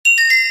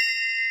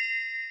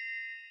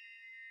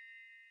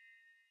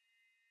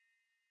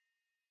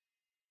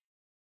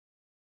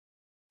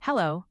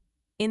Hello.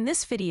 In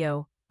this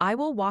video, I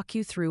will walk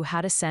you through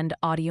how to send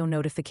audio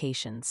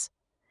notifications.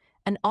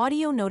 An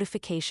audio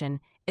notification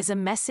is a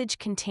message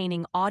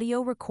containing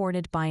audio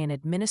recorded by an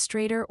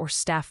administrator or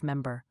staff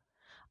member,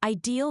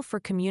 ideal for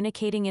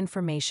communicating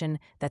information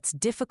that's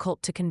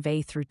difficult to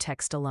convey through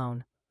text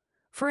alone.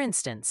 For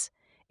instance,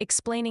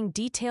 explaining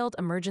detailed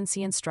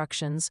emergency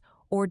instructions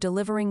or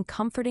delivering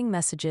comforting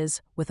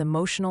messages with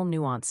emotional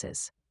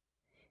nuances.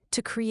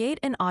 To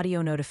create an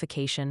audio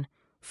notification,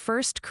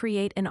 first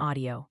create an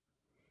audio.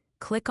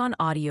 Click on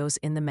Audios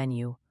in the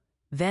menu,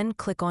 then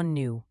click on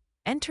New.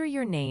 Enter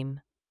your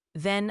name,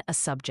 then a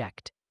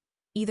subject.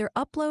 Either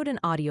upload an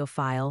audio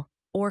file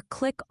or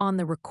click on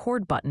the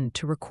Record button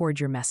to record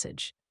your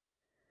message.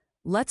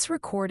 Let's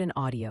record an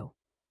audio.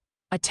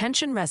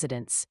 Attention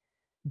residents,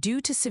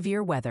 due to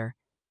severe weather,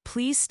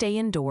 please stay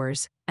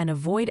indoors and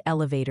avoid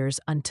elevators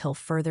until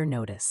further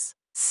notice.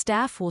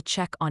 Staff will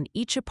check on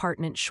each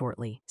apartment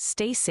shortly.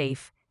 Stay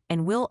safe,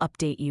 and we'll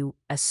update you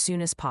as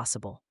soon as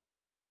possible.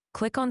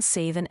 Click on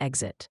Save and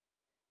Exit.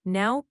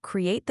 Now,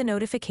 create the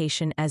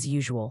notification as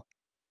usual.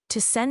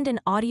 To send an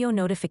audio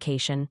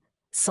notification,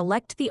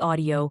 select the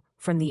audio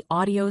from the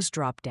Audios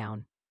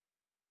drop-down.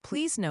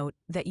 Please note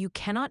that you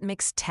cannot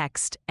mix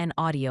text and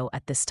audio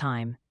at this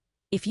time.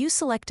 If you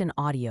select an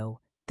audio,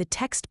 the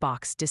text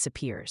box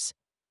disappears.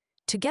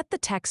 To get the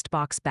text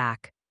box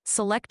back,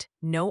 select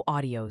No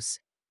Audios,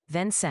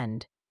 then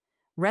Send.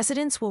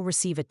 Residents will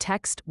receive a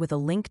text with a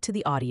link to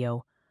the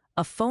audio,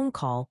 a phone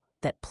call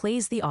that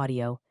plays the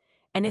audio,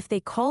 and if they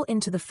call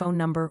into the phone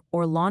number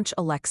or launch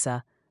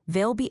Alexa,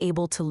 they'll be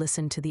able to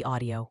listen to the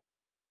audio.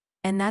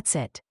 And that's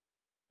it.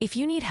 If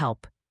you need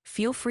help,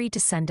 feel free to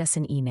send us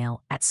an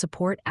email at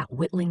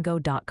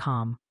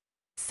support@witlingo.com.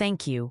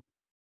 Thank you.